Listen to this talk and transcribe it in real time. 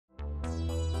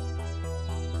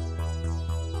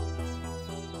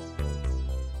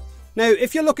Now,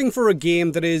 if you're looking for a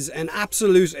game that is an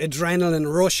absolute adrenaline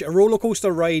rush, a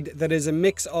rollercoaster ride that is a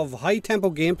mix of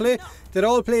high-tempo gameplay that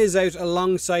all plays out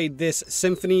alongside this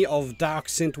symphony of dark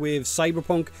synthwave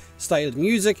cyberpunk-styled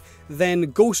music,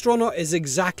 then Ghostrunner is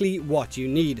exactly what you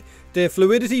need. The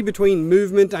fluidity between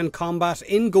movement and combat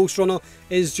in Ghostrunner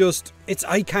is just, it's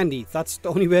eye candy. That's the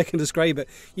only way I can describe it.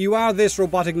 You are this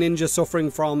robotic ninja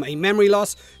suffering from a memory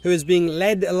loss who is being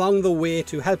led along the way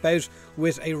to help out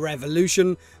with a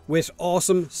revolution with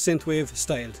awesome synthwave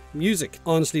styled music.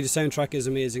 Honestly, the soundtrack is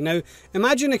amazing. Now,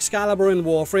 imagine Excalibur in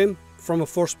Warframe from a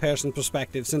first person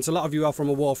perspective, since a lot of you are from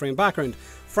a Warframe background.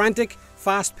 Frantic,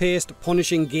 fast-paced,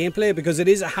 punishing gameplay, because it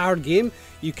is a hard game.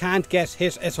 You can't get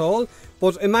hit at all.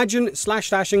 But imagine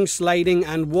slash-dashing, sliding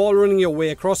and wall running your way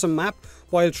across a map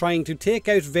while trying to take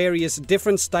out various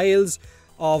different styles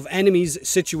of enemies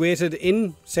situated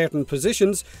in certain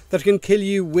positions that can kill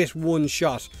you with one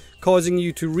shot, causing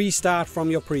you to restart from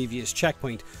your previous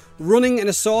checkpoint. Running an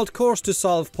assault course to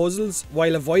solve puzzles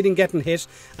while avoiding getting hit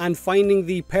and finding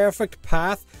the perfect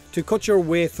path to cut your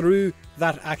way through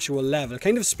that actual level.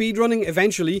 Kind of speedrunning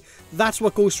eventually. That's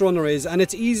what Ghostrunner is, and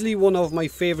it's easily one of my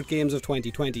favourite games of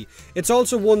 2020. It's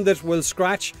also one that will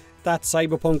scratch that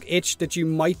cyberpunk itch that you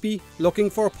might be looking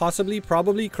for, possibly,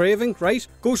 probably craving, right?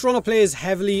 Ghostrunner plays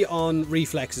heavily on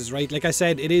reflexes, right? Like I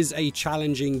said, it is a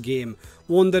challenging game.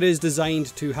 One that is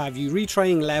designed to have you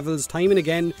retrying levels time and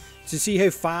again to see how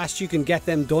fast you can get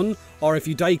them done, or if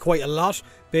you die quite a lot,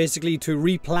 basically to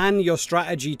replan your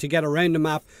strategy to get around the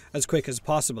map as quick as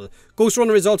possible.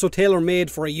 Ghostrunner is also tailor-made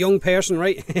for a young person,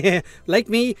 right? Like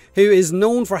me, who is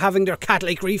known for having their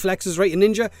cat-like reflexes, right? A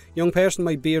ninja. Young person,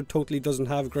 my beard totally doesn't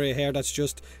have grey hair, that's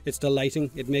just, it's the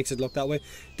lighting, it makes it look that way.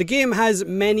 The game has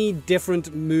many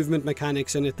different movement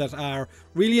mechanics in it that are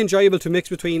really enjoyable to mix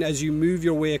between as you move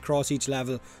your way across each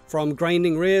level, from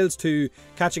grinding rails to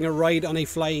catching a ride on a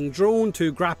flying drone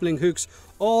to grappling hooks,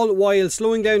 all while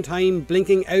slowing down time,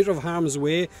 blinking out of harm's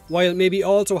way, while maybe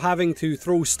also having to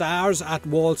throw stars at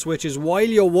wall switches while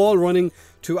you're wall running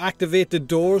to activate the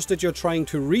doors that you're trying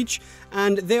to reach.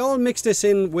 And they all mix this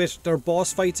in with their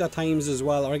boss fights at times as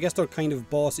well, or I guess they're kind of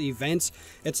boss events.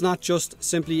 It's not just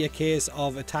simply a case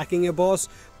of attacking a boss.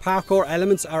 Parkour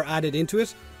elements are added into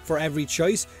it for every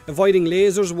choice. Avoiding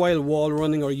lasers while wall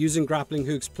running or using grappling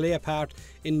hooks play a part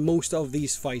in most of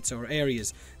these fights or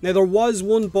areas. Now, there was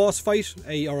one boss fight,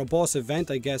 or a boss event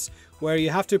I guess, where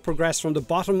you have to progress from the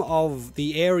bottom of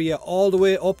the area all the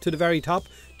way up to the very top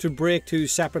to break two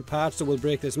separate parts that will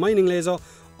break this mining laser,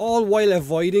 all while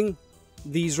avoiding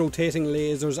these rotating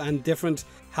lasers and different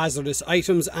hazardous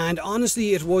items. And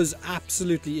honestly, it was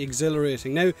absolutely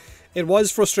exhilarating. Now, it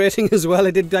was frustrating as well.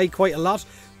 I did die quite a lot,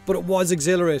 but it was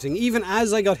exhilarating. Even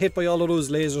as I got hit by all of those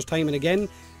lasers time and again,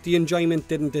 the enjoyment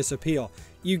didn't disappear.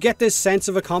 You get this sense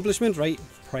of accomplishment, right?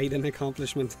 Pride in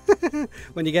accomplishment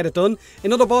when you get it done.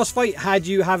 Another boss fight had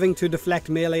you having to deflect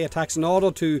melee attacks in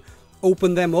order to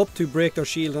open them up to break their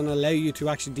shield and allow you to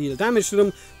actually deal damage to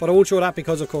them, but I won't show that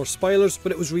because of course spoilers,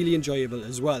 but it was really enjoyable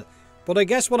as well. But I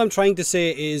guess what I'm trying to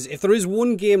say is, if there is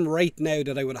one game right now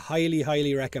that I would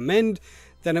highly recommend,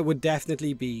 then it would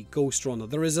definitely be Ghostrunner.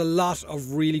 There is a lot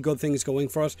of really good things going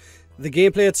for it. The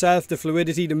gameplay itself, the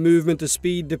fluidity, the movement, the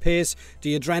speed, the pace,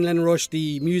 the adrenaline rush,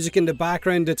 the music in the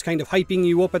background that's kind of hyping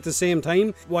you up at the same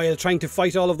time while trying to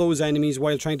fight all of those enemies,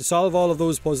 while trying to solve all of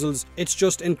those puzzles. It's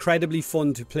just incredibly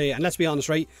fun to play. And let's be honest,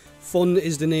 right? Fun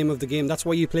is the name of the game. That's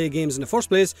why you play games in the first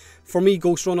place. For me,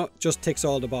 Ghostrunner just ticks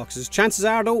all the boxes. Chances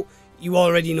are though, you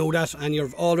already know that and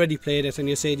you've already played it and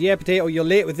you said, yeah, Potato, you're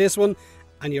late with this one.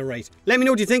 And you're right. Let me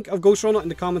know what you think of Ghostrunner in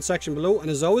the comment section below, and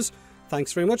as always,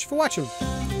 thanks very much for watching.